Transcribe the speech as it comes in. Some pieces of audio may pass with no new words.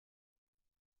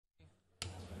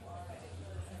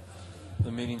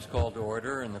The meeting's called to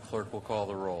order, and the clerk will call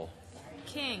the roll.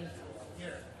 King.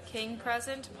 Here. King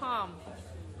present. Palm.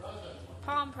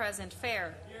 Palm present.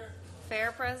 Fair. Here.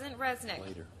 Fair present. Resnick.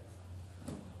 Later.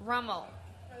 Rummel.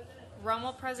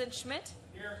 Rummel present. Schmidt.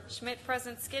 Here. Schmidt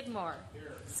present. Skidmore.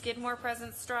 Here. Skidmore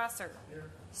present. Strasser. Here.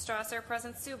 Strasser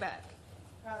present. Subeck.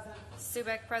 Present.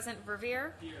 Subeck present.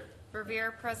 Verveer. Here.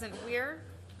 Verveer present. Weir.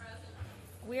 Present.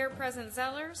 Weir present.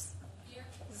 Zellers. Here.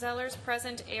 Zellers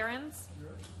present. Ahrens. Here.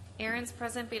 Ahrens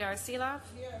present. Bidar Silov.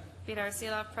 Here. Bidar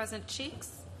Silov present.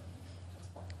 Cheeks.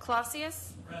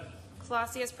 Clausius. Present.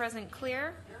 Clausius present.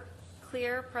 Clear. Here.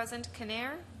 Clear present.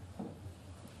 Canair.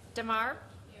 Demar.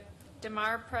 Here.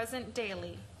 Demar present.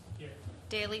 Daly. Here.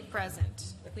 Daly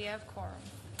present. We have quorum.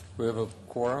 We have a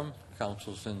quorum.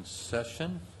 Council's in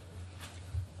session.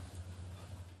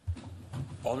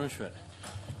 Alderman Schmidt.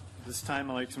 This time,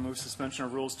 I'd like to move suspension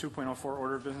of rules 2.04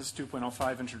 order of business,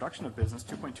 2.05 introduction of business,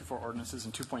 2.24 ordinances,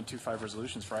 and 2.25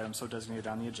 resolutions for items so designated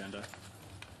on the agenda.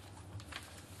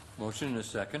 Motion and a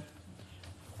second.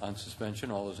 On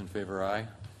suspension, all those in favor, aye.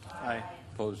 Aye.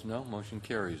 Opposed, no. Motion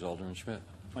carries. Alderman Schmidt.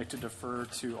 I'd like to defer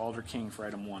to Alder King for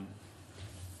item 1.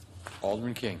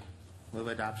 Alderman King. Move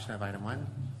adoption of item 1.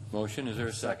 Motion. Is there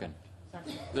a second?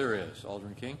 Second. There is.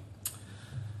 Alderman King.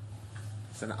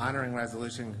 It's an honoring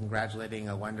resolution congratulating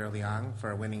Awonder Leong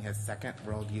for winning his second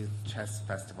World Youth Chess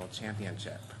Festival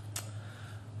Championship.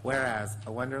 Whereas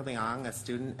Awonder Leong, a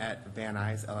student at Van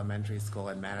Nuys Elementary School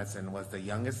in Madison, was the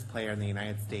youngest player in the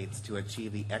United States to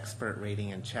achieve the expert rating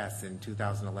in chess in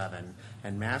 2011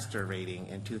 and master rating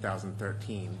in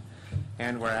 2013.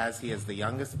 And whereas he is the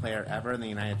youngest player ever in the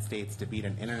United States to beat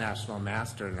an international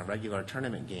master in a regular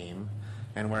tournament game,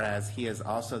 and whereas he is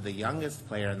also the youngest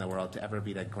player in the world to ever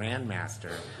beat a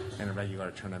grandmaster in a regular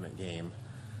tournament game,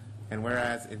 and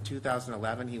whereas in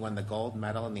 2011 he won the gold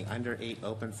medal in the under-8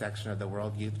 open section of the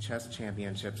World Youth Chess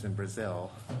Championships in Brazil,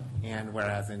 and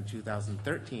whereas in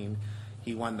 2013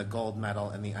 he won the gold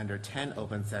medal in the under-10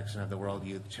 open section of the World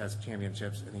Youth Chess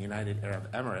Championships in the United Arab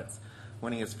Emirates,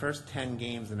 winning his first 10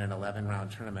 games in an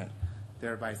 11-round tournament,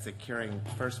 thereby securing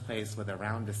first place with a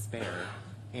round to spare.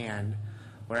 And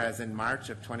whereas in March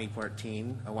of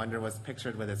 2014, Awonder was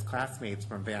pictured with his classmates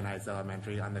from Van Nuys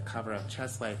Elementary on the cover of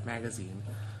Chess Life magazine,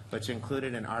 which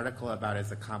included an article about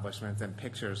his accomplishments and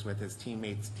pictures with his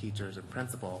teammates, teachers, and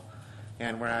principal.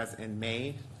 And whereas in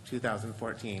May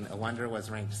 2014, Awonder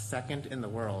was ranked second in the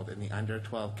world in the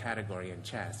under-12 category in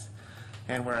chess.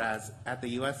 And whereas at the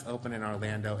U.S. Open in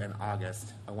Orlando in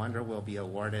August, Awonder will be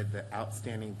awarded the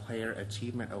Outstanding Player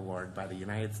Achievement Award by the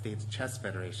United States Chess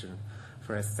Federation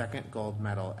for his second gold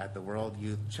medal at the World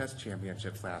Youth Chess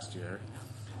Championships last year.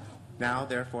 Now,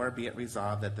 therefore, be it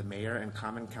resolved that the Mayor and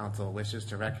Common Council wishes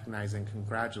to recognize and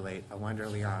congratulate Awonder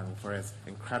Leong for his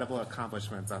incredible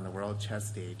accomplishments on the world chess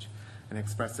stage and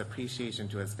express appreciation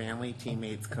to his family,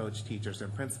 teammates, coach, teachers,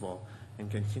 and principal in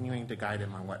continuing to guide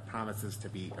him on what promises to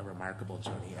be a remarkable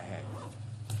journey ahead.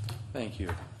 Thank you.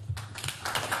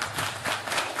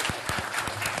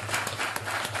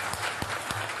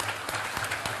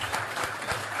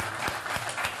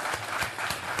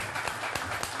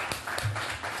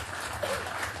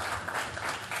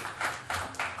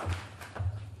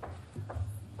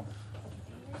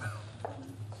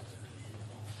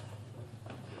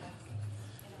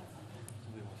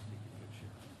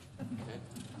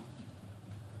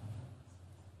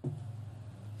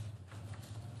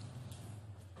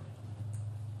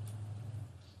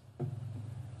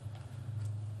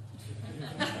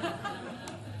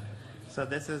 So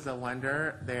this is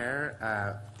Awonder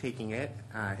there taking it.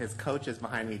 His coach is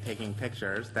behind me taking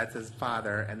pictures. That's his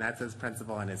father, and that's his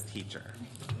principal and his teacher.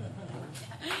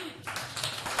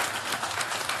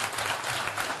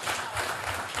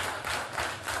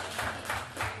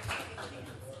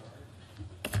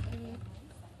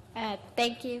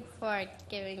 Thank you for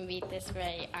giving me this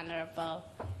very honorable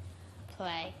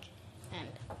plaque, and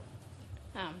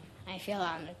I feel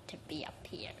honored to be up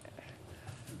here.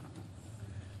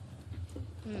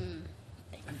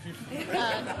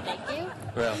 Thank you.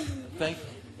 Well,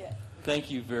 thank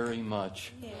you very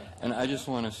much. Yeah. And I just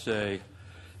want to say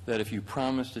that if you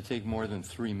promise to take more than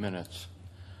 3 minutes,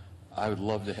 I would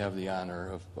love to have the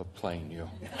honor of playing you.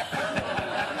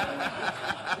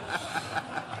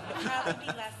 Probably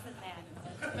be less than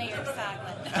that, Mayor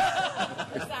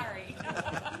Soglin. Sorry.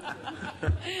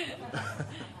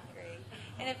 Great.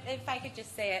 And if I could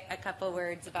just say a couple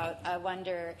words about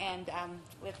Awonder and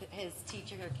with his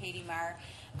teacher, Katie Marr.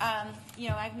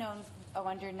 I've known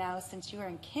Awonder now since you were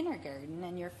in kindergarten,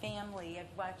 and your family had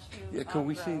watched you. Yeah, can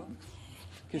we see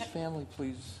his family,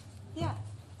 please? Yeah.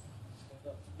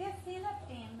 Yeah, stand up,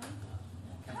 family.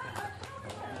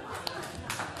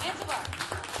 Angela.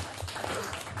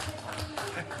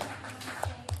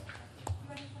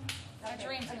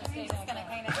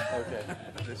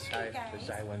 shy, you guys.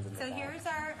 the shy ones in the So back. here's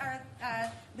our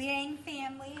Liang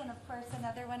family, and of course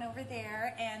another one over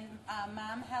there. And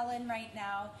Mom Helen right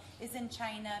now is in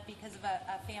China because of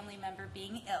a family member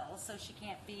being ill, so she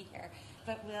can't be here.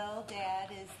 But Will, Dad,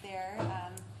 is there,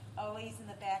 always in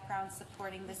the background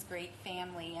supporting this great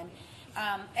family. And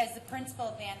as the principal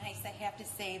of Van Heist, I have to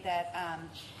say that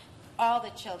all the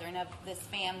children of this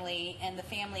family and the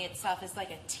family itself is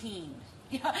like a team.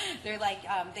 They're like,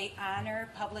 they honor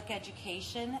public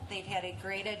education. They've had a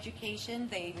great education.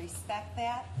 They respect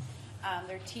that.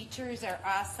 Their teachers are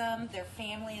awesome. Their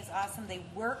family is awesome. They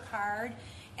work hard.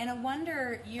 And I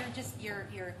wonder, you're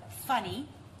funny.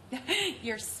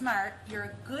 You're smart. You're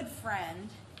a good friend.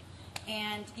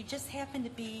 And you just happen to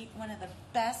be one of the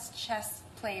best chess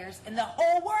players in the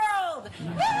whole world.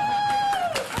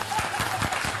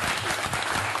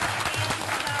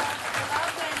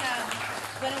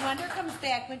 When a wonder comes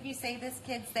back, when you say this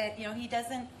kid that, he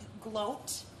doesn't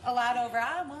gloat a lot over,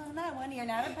 well, not one, you're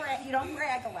not a brag, you don't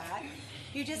brag a lot.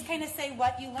 You just kind of say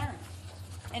what you learned.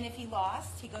 And if he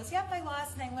lost, he goes, yep, I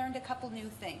lost, and I learned a couple new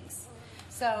things.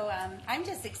 So I'm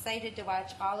just excited to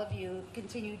watch all of you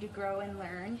continue to grow and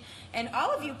learn. And all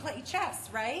of you play chess,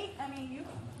 right? I mean, you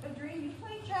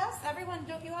play chess? Everyone,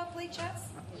 don't you all play chess?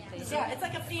 Yeah, it's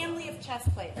like a family of chess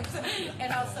players.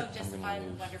 And also just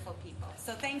fun, wonderful people.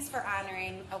 So thanks for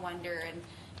honoring a wonder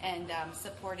and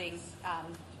supporting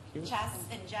chess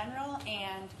in general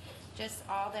and just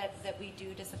all that we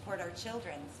do to support our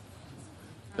children.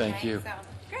 Thank Okay, you. So,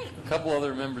 great. A couple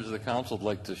other members of the council would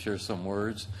like to share some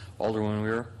words. Alderman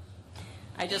Weir.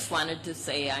 I just wanted to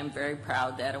say I'm very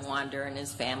proud that Awander and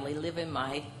his family live in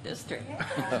my district.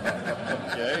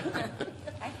 Okay.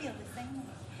 I feel the same way.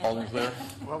 Alderman Claire.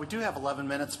 Well, we do have 11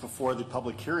 minutes before the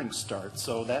public hearing starts,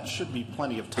 so that should be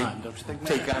plenty of time, don't you think,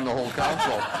 Mayor? Take on the whole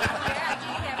council. Yeah, do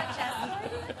you have a chess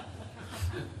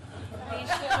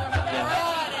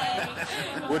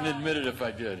party? Wouldn't admit it if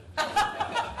I did.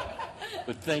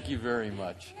 But thank you very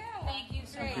much. Thank you,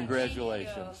 sir.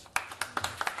 Congratulations.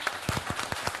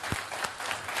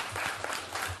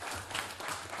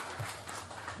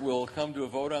 We'll come to a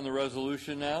vote on the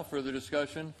resolution now. Further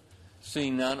discussion?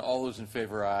 Seeing none, all those in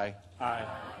favor, aye. Aye.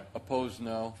 Opposed,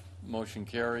 no. Motion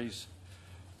carries.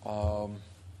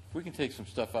 We can take some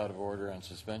stuff out of order on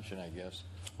suspension, I guess.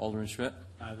 Alderman Schmidt?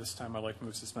 This time I'd like to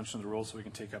move suspension of the rules so we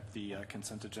can take up the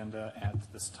consent agenda at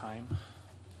this time.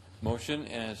 Motion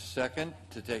and a second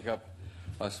to take up,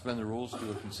 suspend the rules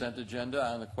to a consent agenda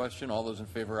on the question. All those in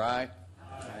favor, aye.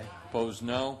 Aye. Opposed,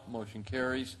 no. Motion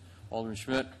carries. Alderman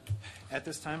Schmidt. At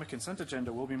this time, a consent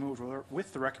agenda will be moved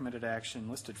with the recommended action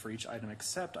listed for each item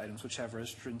except items which have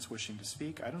registrants wishing to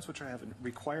speak, items which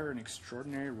require an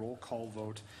extraordinary roll call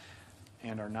vote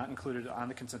and are not included on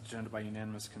the consent agenda by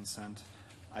unanimous consent,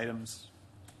 items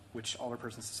which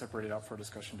alderpersons have separated out for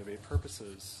discussion debate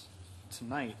purposes.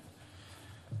 Tonight,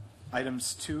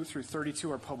 items 2 through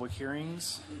 32 are public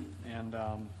hearings, and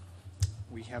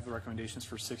we have the recommendations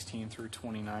for 16 through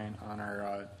 29 on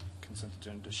our consent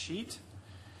agenda sheet.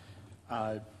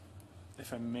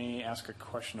 If I may ask a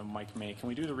question of Mike May, can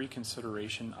we do the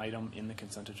reconsideration item in the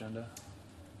consent agenda?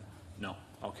 No.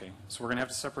 Okay. So we're going to have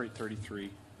to separate 33.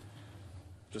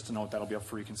 Just to note, that'll be up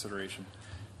for reconsideration.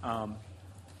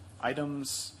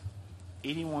 Items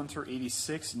 81 through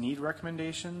 86 need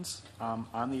recommendations.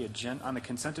 On the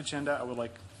consent agenda, I would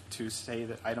like to say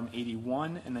that item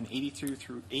 81 and then 83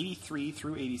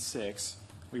 through 86,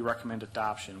 we recommend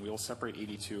adoption. We will separate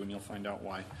 82, and you'll find out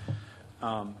why.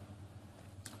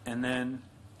 And then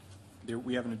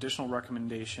we have an additional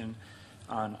recommendation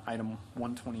on item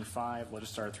 125,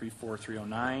 Legistar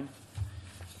 34309,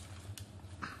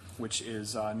 which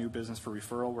is new business for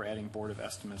referral. We're adding Board of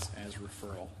Estimates as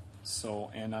referral. So,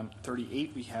 and on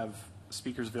 38, we have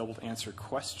speakers available to answer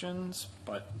questions,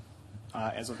 but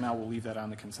as of now, we'll leave that on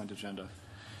the consent agenda.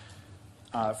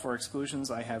 For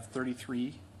exclusions, I have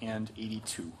 33 and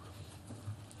 82.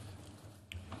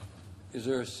 Is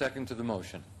there a second to the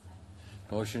motion?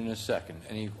 Motion and a second.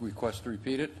 Any request to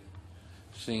repeat it?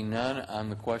 Seeing none, on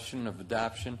the question of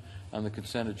adoption on the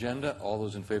consent agenda, all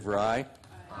those in favor, aye.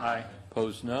 Aye.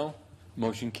 Opposed, no.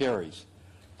 Motion carries.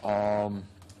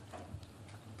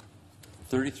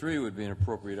 33 would be an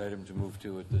appropriate item to move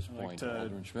to at this I'd like point. to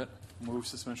Alderman Schmidt. Move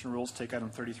suspension rules, take item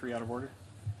 33 out of order.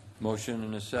 Motion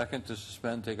and a second to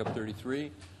suspend, take up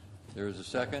 33. There is a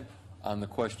second. On the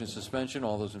question of suspension,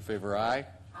 all those in favor, aye.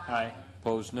 Aye.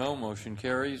 Opposed, no. Motion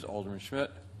carries. Alderman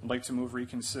Schmidt. I'd like to move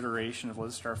reconsideration of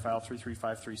Legistar File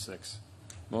 33536.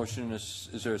 Motion is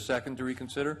there a second to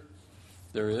reconsider?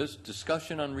 There is.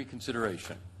 Discussion on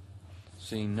reconsideration.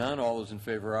 Seeing none, all those in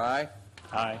favor, aye.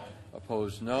 Aye.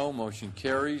 Opposed, no. Motion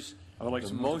carries. I would like The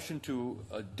to move. motion to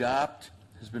adopt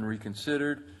has been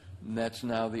reconsidered, and that's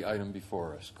now the item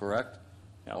before us, correct?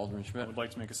 Yeah. Alderman I Schmidt? would like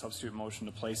to make a substitute motion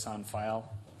to place on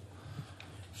file.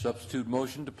 Substitute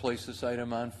motion to place this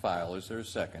item on file. Is there a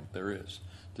second? There is.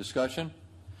 Discussion?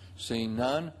 Seeing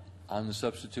none, on the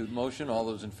substitute motion, all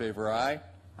those in favor, aye.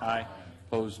 Aye.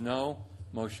 Opposed, no.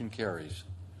 Motion carries.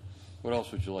 What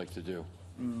else would you like to do?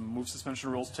 Move suspension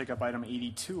of rules to take up item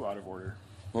 82 out of order.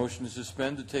 Motion to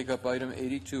suspend to take up item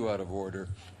 82 out of order.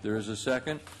 There is a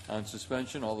second on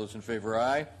suspension. All those in favor,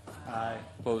 aye. Aye.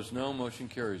 Opposed, no. Motion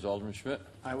carries. Alderman Schmidt?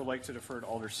 I would like to defer to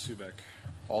Alder Subek.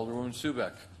 Alderwoman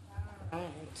Subek. All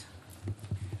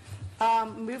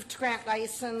right. Move to grant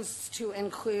license to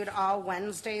include all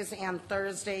Wednesdays and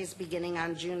Thursdays beginning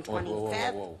on June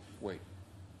 25th. Whoa. Wait.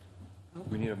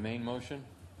 We need a main motion?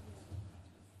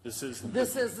 This is the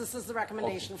This is the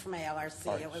recommendation from ALRC.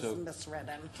 All right, It was so-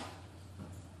 miswritten.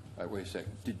 All right, wait a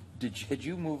second. Had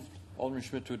you moved, Alderman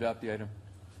Schmidt, to adopt the item?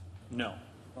 No.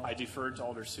 I deferred to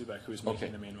Alder Subek, who is making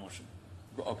Okay. the main motion.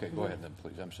 Okay, go ahead then,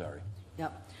 please. I'm sorry.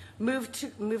 Yep. Move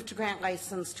to grant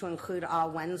license to include all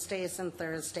Wednesdays and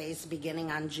Thursdays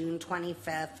beginning on June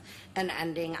 25th and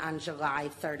ending on July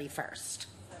 31st.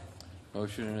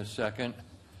 Motion and a second.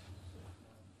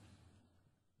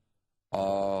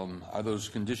 Are those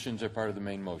conditions a part of the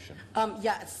main motion?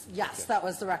 Yes, that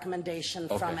was the recommendation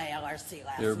from Okay. ALRC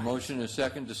last There, night. motion and a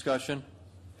second. Discussion?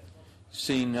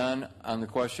 Seeing none on the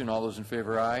question, all those in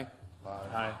favor, aye.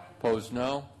 Aye. Opposed,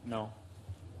 no. No.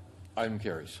 Item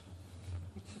carries.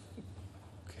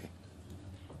 Okay.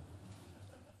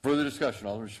 Further discussion,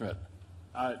 Alderman Schmidt.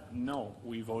 No,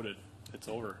 we voted. It's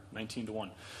over,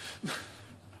 19-1.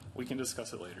 We can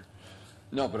discuss it later.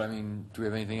 No, but I mean, do we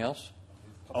have anything else?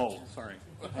 Oh, sorry.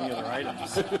 Any other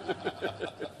items?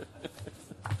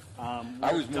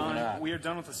 I was moving on. We are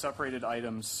done with the separated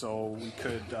items, so we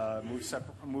could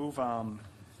move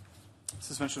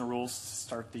suspension of rules to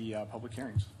start the public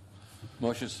hearings.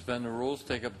 Motion to suspend the rules,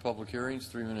 take up the public hearings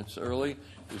 3 minutes early.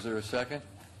 Is there a second?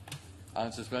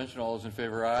 On suspension, all those in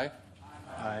favor, aye.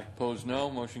 Aye. Opposed, no.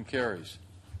 Motion carries.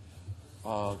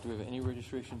 Do we have any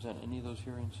registrations on any of those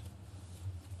hearings?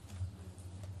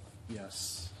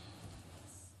 Yes.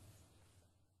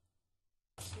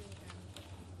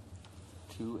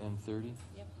 2 and 30?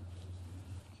 Yep.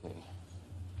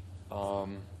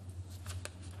 Okay.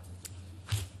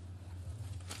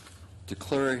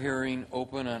 Declare a hearing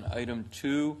open on item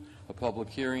 2, a public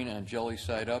hearing on Jelly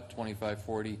Side Up,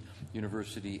 2540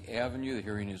 University Avenue. The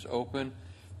hearing is open.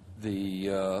 The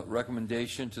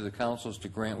recommendation to the council is to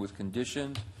grant with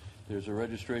conditions. There's a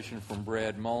registration from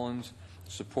Brad Mullins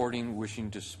supporting, wishing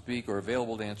to speak, or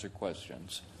available to answer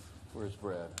questions. Where's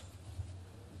Brad?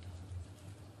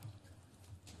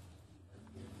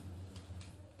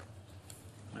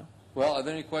 No. Well, are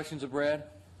there any questions of Brad?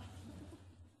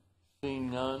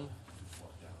 Seeing none.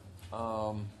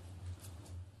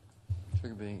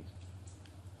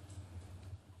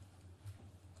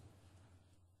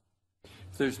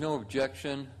 If there's no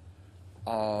objection,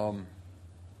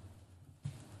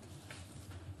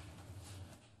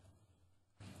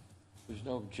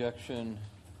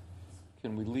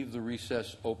 can we leave the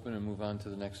recess open and move on to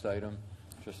the next item,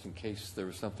 just in case there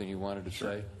was something you wanted to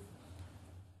say?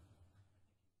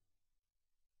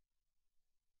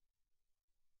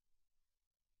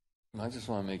 I just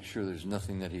want to make sure there's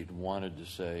nothing that he'd wanted to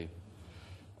say.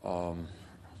 So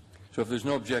if there's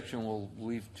no objection, we'll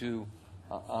leave to,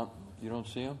 you don't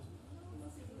see him?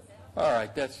 All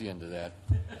right, that's the end of that.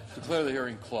 Declare the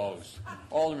hearing closed.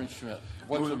 Alderman Schmidt,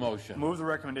 what's the motion? Move the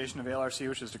recommendation of ALRC,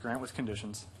 which is to grant with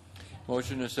conditions.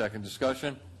 Motion and a second.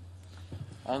 Discussion?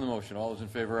 On the motion, all those in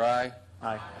favor, aye.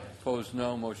 Aye. Opposed,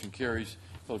 no. Motion carries.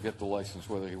 He'll get the license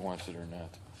whether he wants it or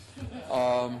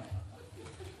not.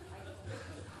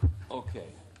 Okay.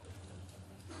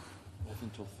 That's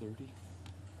until 30?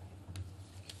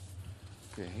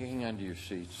 Okay, hang on to your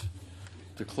seats.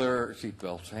 Declare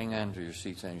seatbelts. Hang on to your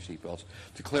seats and your seatbelts.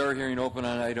 Declare a hearing open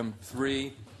on item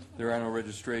 3. There are no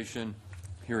registration.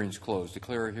 Hearing's closed.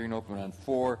 Declare a hearing open on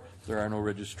 4. There are no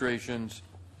registrations.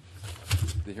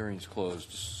 The hearing's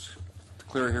closed.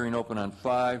 Declare a hearing open on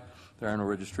 5. There are no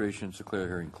registrations. Declare a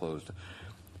hearing closed.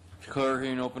 Declare a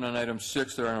hearing open on item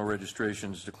 6. There are no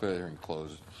registrations. Declare a hearing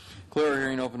closed. Declare a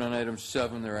hearing open on item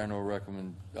 7. There are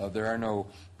no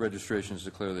registrations.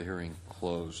 Declare the hearing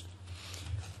closed.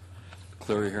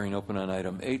 Declare a hearing open on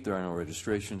item 8. There are no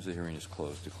registrations. The hearing is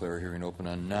closed. Declare a hearing open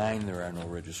on 9. There are no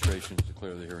registrations.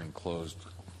 Declare the hearing closed.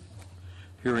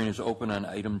 Hearing is open on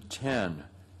item 10.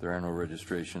 There are no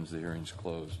registrations. The hearing is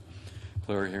closed.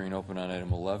 Declare a hearing open on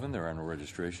item 11. There are no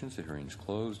registrations. The hearing is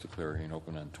closed. Declare a hearing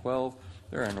open on 12.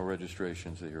 There are no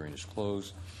registrations. The hearing is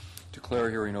closed. Declare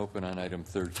hearing open on item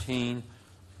 13.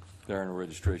 There are no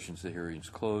registrations. The hearing is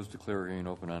closed. Declare hearing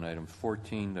open on item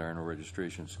 14. There are no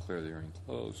registrations. Declare the hearing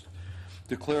closed.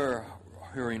 Declare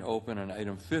hearing open on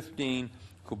item 15.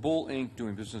 Kabul Inc.,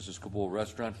 doing business as Kabul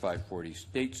Restaurant, 540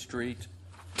 State Street.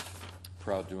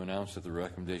 Proud to announce that the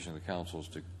recommendation of the council is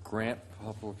to grant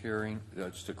public hearing.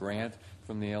 It's to grant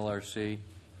from the LRC.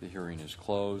 The hearing is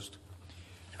closed.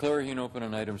 Declare hearing open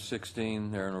on item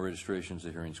 16. There are no registrations.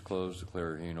 The hearing is closed.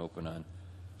 Declare hearing open on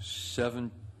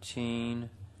 17.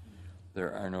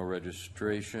 There are no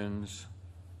registrations.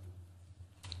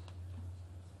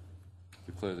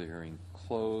 Declare the hearing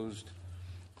closed.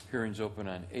 Hearing's open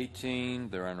on 18.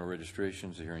 There are no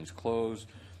registrations. The hearing's closed.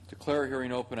 Declare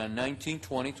hearing open on 19,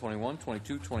 20, 21,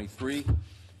 22, 23,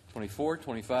 24,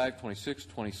 25, 26,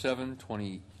 27,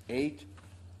 28,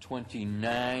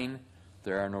 29.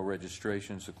 There are no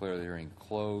registrations. Declare the hearing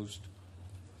closed.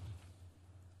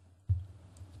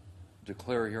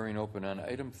 Declare hearing open on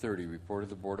item 30, report of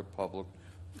the Board of Public.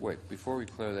 Wait, before we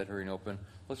declare that hearing open,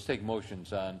 let's take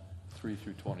motions on 3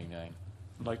 through 29.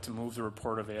 I'd like to move the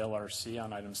report of ALRC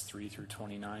on items 3 through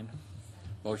 29.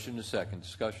 Motion to second.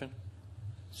 Discussion?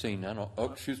 Seeing none.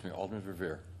 Excuse me, Alderman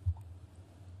Revere.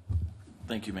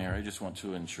 Thank you, Mayor. I just want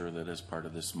to ensure that as part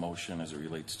of this motion, as it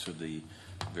relates to the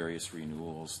various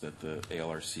renewals that the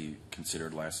ALRC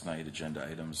considered last night, agenda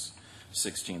items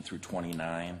 16 through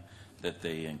 29, that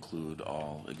they include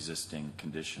all existing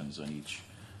conditions on each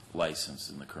license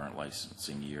in the current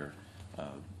licensing year.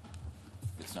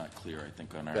 It's not clear, I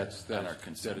think, on our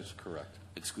consent. That is correct.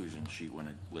 Exclusion sheet when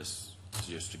it lists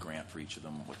just a grant for each of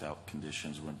them without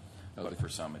conditions. But for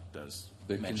some, it does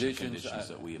mention conditions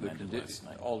that we amended last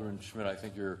night. Alderman Schmidt, I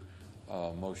think your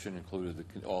motion included,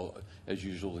 as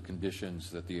usual, the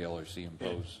conditions that the LRC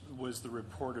imposed. It was the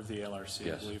report of the LRC.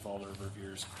 Yes. I believe Alderman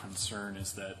Revere's concern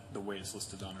is that the way it's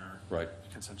listed on our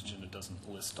consent agenda doesn't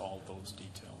list all those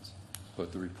details.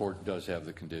 But the report does have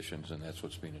the conditions, and that's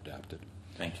what's being adopted.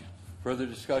 Thank you. Further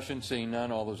discussion? Seeing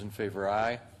none, all those in favor,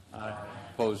 aye. Aye.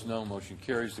 Opposed, no. Motion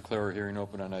carries. Declare a hearing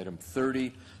open on item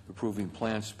 30, approving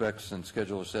plan specs and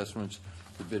schedule assessments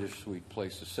for Bittersweet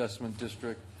Place Assessment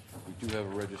District. We do have a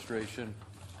registration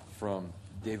from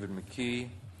David McKee,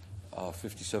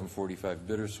 5745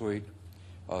 Bittersweet,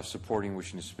 supporting,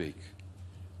 wishing to speak.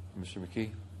 Mr. McKee?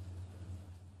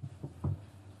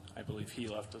 I believe he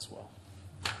left as well.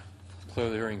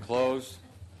 Declare the hearing closed.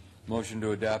 Motion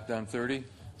to adopt on 30.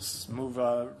 Move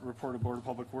report of Board of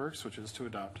Public Works, which is to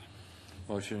adopt.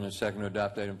 Motion and a second to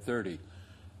adopt item 30.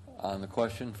 On the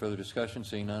question, further discussion,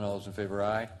 seeing none, all those in favor,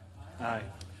 aye. Aye.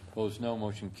 Opposed, no.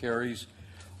 Motion carries.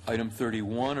 Item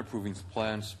 31, approving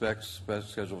plan specs,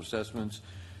 schedule assessments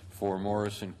for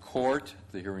Morrison Court.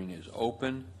 The hearing is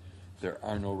open. There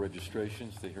are no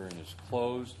registrations. The hearing is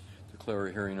closed. Declare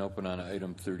a hearing open on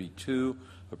item 32,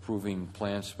 approving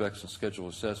plan specs and schedule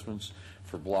assessments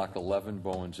for Block 11,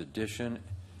 Bowens Addition,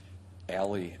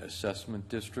 Alley Assessment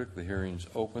District. The hearing is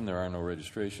open. There are no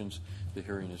registrations. The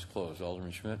hearing is closed.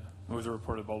 Alderman Schmidt. Move the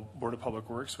report of Board of Public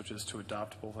Works, which is to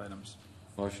adopt both items.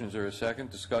 Motion, is there a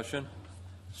second? Discussion?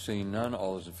 Seeing none,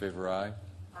 all those in favor, aye.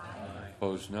 Aye.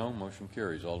 Opposed, no. Motion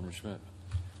carries. Alderman Schmidt.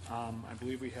 I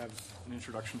believe we have an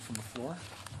introduction from the floor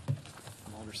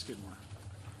from Alder Skidmore.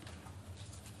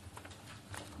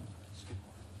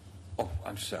 Oh,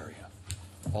 I'm sorry.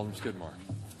 Alderman Skidmore.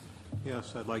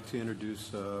 Yes, I'd like to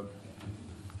introduce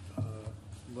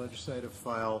legislative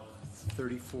file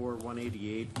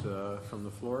 34188 from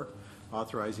the floor,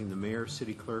 authorizing the mayor,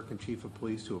 city clerk, and chief of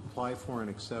police to apply for and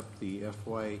accept the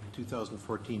FY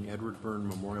 2014 Edward Byrne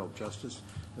Memorial Justice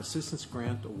Assistance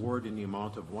Grant Award in the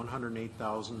amount of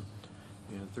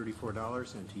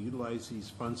 $108,034 and to utilize these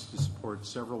funds to support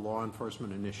several law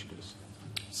enforcement initiatives.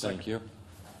 Thank you.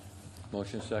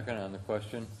 Motion second on the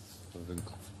question of the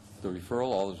referral.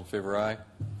 All those in favor, aye.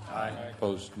 Aye.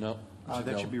 Opposed, no.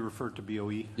 That should be referred to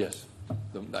BOE. Yes.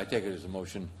 I take it as a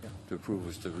motion to approve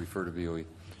was to refer to BOE.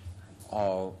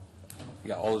 All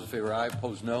those in favor, aye.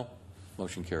 Opposed, no.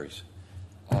 Motion carries.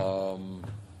 Alderman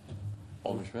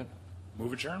Schmidt?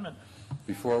 Move adjournment.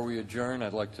 Before we adjourn,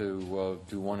 I'd like to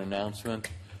do one announcement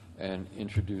and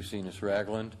introduce Enos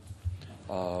Ragland,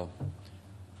 who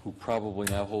probably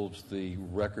now holds the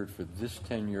record for this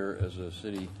tenure as a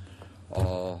city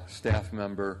staff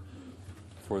member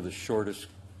for the shortest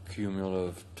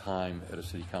cumulative time at a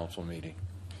city council meeting.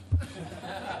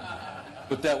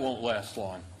 But that won't last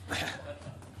long.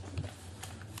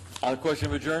 On the question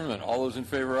of adjournment, all those in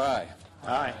favor, aye.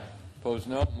 Aye. Opposed,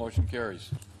 no. Motion carries.